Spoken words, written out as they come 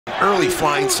early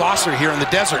flying saucer here in the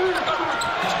desert.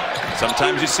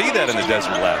 Sometimes you see that in the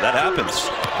desert lab. That happens.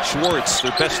 Schwartz,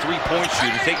 their best three-point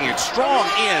shooter, taking it strong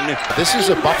in. This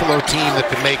is a Buffalo team that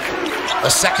could make a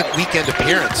second weekend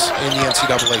appearance in the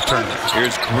NCAA tournament.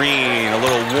 Here's Green, a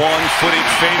little one-footed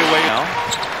fadeaway now.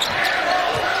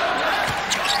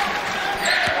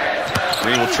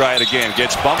 Green will try it again.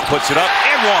 Gets bumped, puts it up,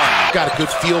 and one. Got a good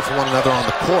feel for one another on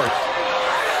the court.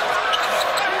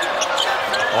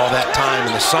 All that time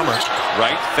in the summer.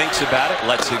 Right, thinks about it,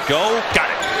 lets it go, got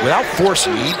it. Without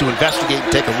forcing, you need to investigate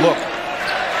and take a look.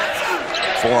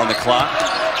 4 on the clock,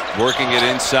 working it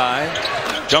inside.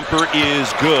 Jumper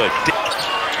is good.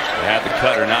 They had the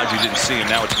cutter, Najee didn't see him.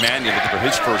 Now it's Mannion looking for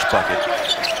his first bucket.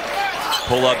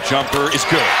 Pull-up jumper is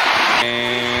good.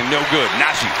 And no good.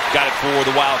 Najee got it for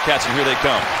the Wildcats, and here they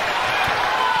come.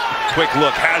 Quick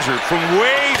look, Hazard from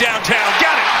way downtown,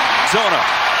 got it! Zona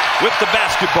with the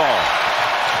basketball.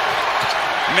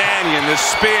 Mannion, the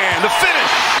spin, the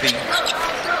finish!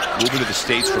 Moving to the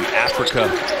States from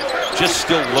Africa. Just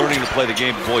still learning to play the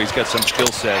game. Boy, he's got some skill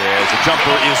set as the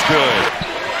jumper is good.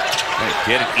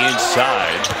 Get it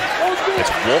inside.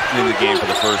 It's Walton in the game for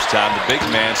the first time. The big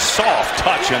man, soft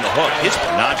touch on the hook. His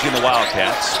Najee and the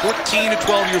Wildcats. 14 to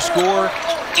 12 your score.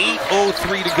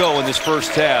 8:03 to go in this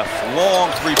first half.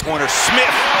 Long three-pointer.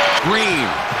 Smith, Green,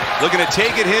 looking to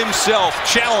take it himself.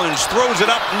 Challenge, throws it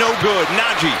up, no good.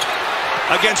 Najee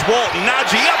against Walton.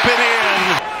 Najee up and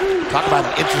in. Talk about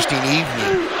an interesting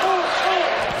evening.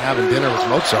 Having dinner with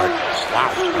Mozart.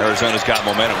 Wow. Arizona's got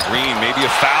momentum. Green, maybe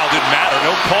a foul, didn't matter.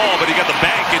 No call, but he got the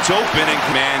bank. It's open, and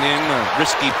Mannion, a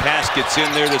risky pass gets in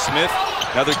there to Smith.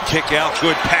 Another kick out,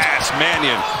 good pass.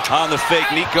 Mannion on the fake.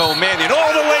 Nico Mannion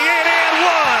all the way in and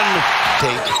one.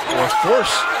 Take or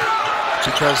force,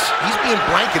 because he's being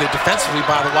blanketed defensively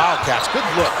by the Wildcats. Good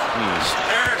look.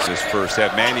 This first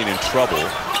half, Mannion in trouble.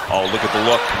 Oh, look at the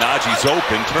look. Najee's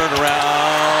open. Turn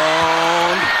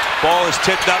around. Ball is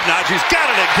tipped up. Najee's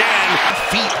got it again.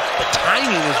 Feet. The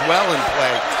timing is well in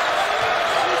play.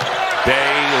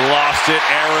 They lost it.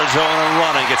 Arizona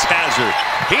running. It's Hazard.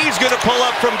 He's going to pull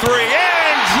up from 3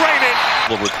 and drain it.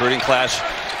 A little recruiting clash.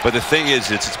 But the thing is,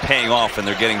 it's paying off, and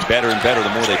they're getting better and better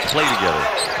the more they play together.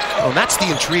 Oh, and that's the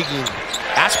intriguing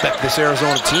aspect of this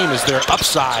Arizona team is their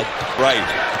upside. Right.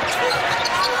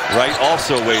 Wright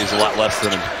also weighs a lot less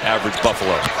than an average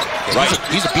Buffalo. Yeah, Wright,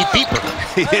 he's a beeper.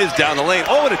 He is down the lane.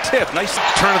 Oh, and a tip. Nice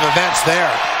turn of events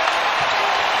there.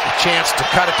 A chance to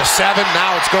cut it to 7.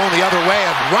 Now it's going the other way.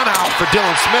 A run out for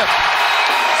Dylan Smith.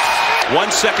 1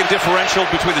 second differential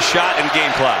between the shot and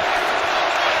game clock.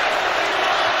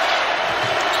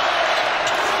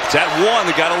 It's at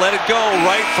 1. They got to let it go.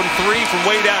 Right from 3 from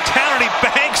way downtown, and he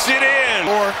banks it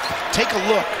in. Or take a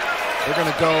look. They're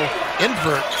going to go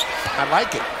invert. I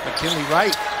like it. McKinley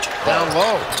Wright down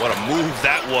low. What a move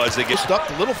that was. They get stuck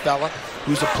the little fella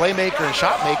who's a playmaker and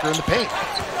shot maker in the paint.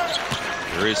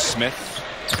 There is Smith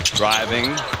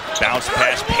driving. Bounce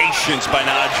pass. Patience by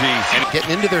Najee. And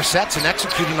getting into their sets and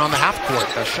executing on the half court.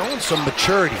 They're showing some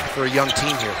maturity for a young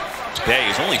team here.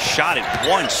 Day has only shot it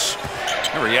once.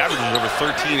 Remember, he averages over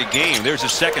 13 a game. There's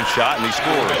his second shot, and he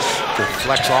scores. Good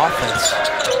flex offense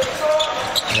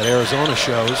that Arizona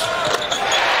shows.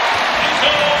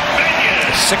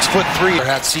 6'3"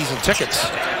 had season tickets.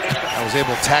 I was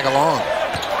able to tag along.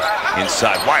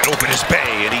 Inside, wide open is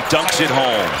Bay, and he dunks it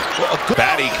home. Well,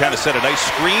 Batty kind of set a nice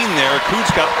screen there.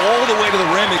 Coots got all the way to the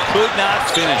rim. It could not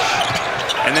finish.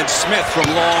 And then Smith from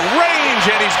long range,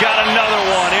 and he's got another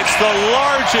one. It's the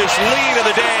largest lead of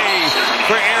the day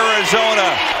for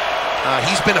Arizona.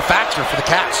 He's been a factor for the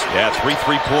Cats. Yeah, 3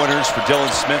 3-pointers for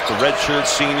Dylan Smith, the redshirt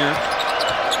senior.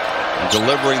 And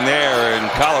delivering there in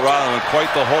Colorado in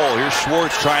quite the hole. Here's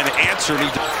Schwartz trying to answer.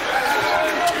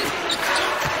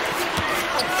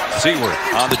 Seward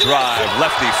on the drive,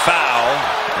 lefty foul,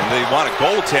 and they want to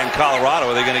goaltend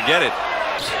Colorado. Are they going to get it?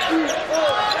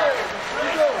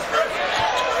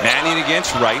 Mannion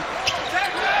against Wright.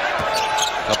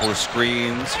 Couple of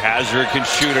screens. Hazard can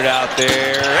shoot it out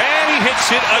there, and he hits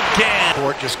it again.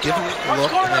 Court just giving it a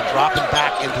look and then dropping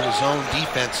back into his own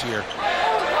defense here.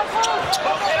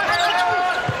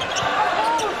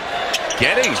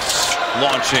 Gettings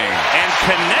launching and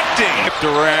connecting. Whipped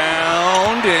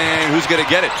around, and who's going to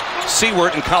get it?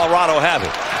 Seward and Colorado have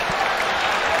it.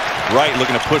 Wright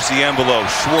looking to push the envelope.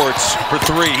 Schwartz for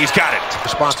 3. He's got it.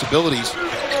 Responsibilities,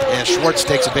 and Schwartz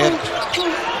takes advantage.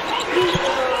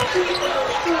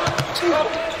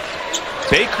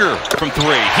 Baker from 3.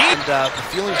 The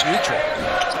feeling's mutual.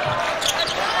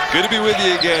 Good to be with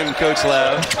you again, Coach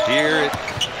Lau, here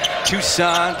at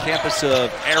Tucson, campus of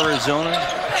Arizona.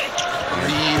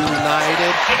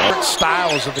 reunited. Different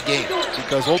styles of the game,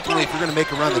 because ultimately, if you're going to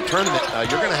make a run in the tournament,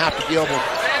 you're going to have to be able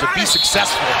to be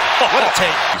successful. What a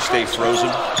take! You stay frozen.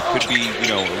 Could be,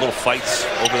 a little fights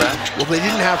over that. Well, they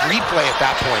didn't have replay at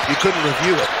that point. You couldn't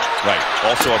review it. Right.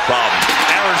 Also a problem.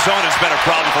 Arizona's been a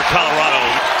problem for Colorado.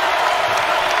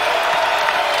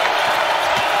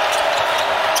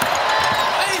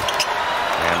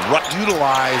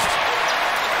 Utilized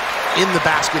in the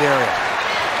basket area.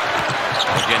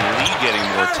 Again, Lee getting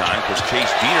more time because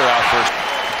Chase Dieter out first.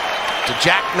 To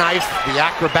jackknife, the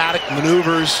acrobatic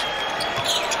maneuvers.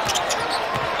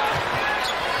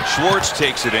 Schwartz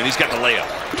takes it in. He's got the layup.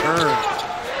 Turn.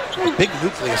 A big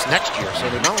nucleus next year, so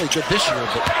they're not only good this year,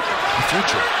 but the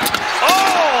future.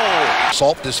 Oh!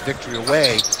 Salt this victory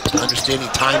away, understanding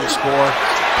time and score,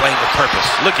 playing with purpose.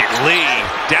 Look at Lee.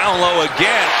 Down low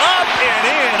again. Up and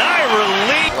in. Ira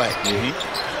Lee.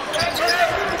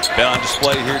 Been on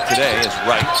display here today is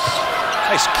Wright.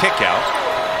 Nice kick out.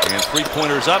 And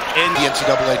three-pointers up in the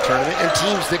NCAA tournament, and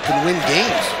teams that can win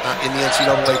games in the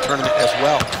NCAA tournament as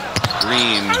well.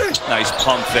 Green, nice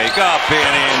pump fake, up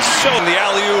and in. So the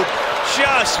alley-oop,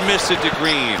 just missed it to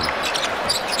Green.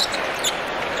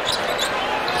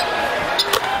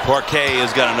 Parquet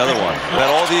has got another one.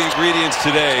 Got all the ingredients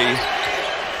today.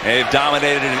 They've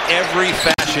dominated in every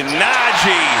fashion.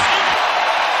 Najee.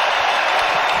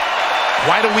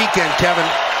 Quite a weekend, Kevin,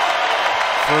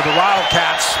 for the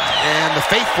Wildcats, and the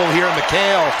faithful here in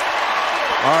McHale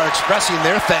are expressing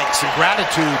their thanks and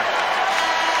gratitude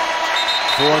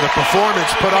for the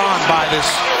performance put on by this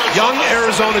young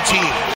Arizona team.